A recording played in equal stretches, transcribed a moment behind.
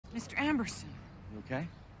Mr. Amberson, You okay?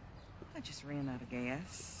 I just ran out of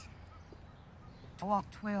gas. I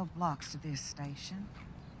walked 12 blocks to this station.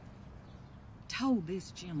 Told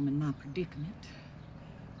this gentleman my predicament.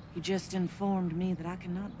 He just informed me that I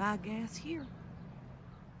cannot buy gas here.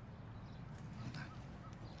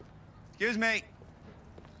 Excuse me.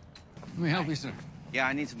 Let me help you, sir. Yeah,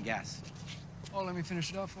 I need some gas. Oh, let me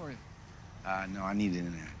finish it up for you. No, I need it in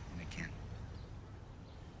a can.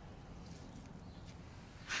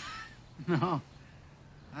 No,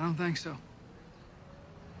 I don't think so. Are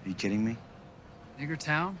you kidding me? Nigger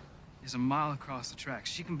Town is a mile across the tracks.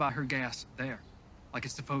 She can buy her gas there, like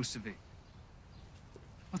it's supposed to be.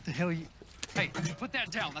 What the hell you... Hey, put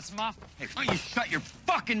that down. That's my... Hey, why don't you shut your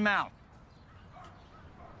fucking mouth?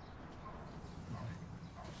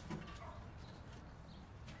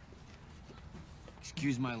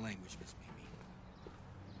 Excuse my language, Miss B.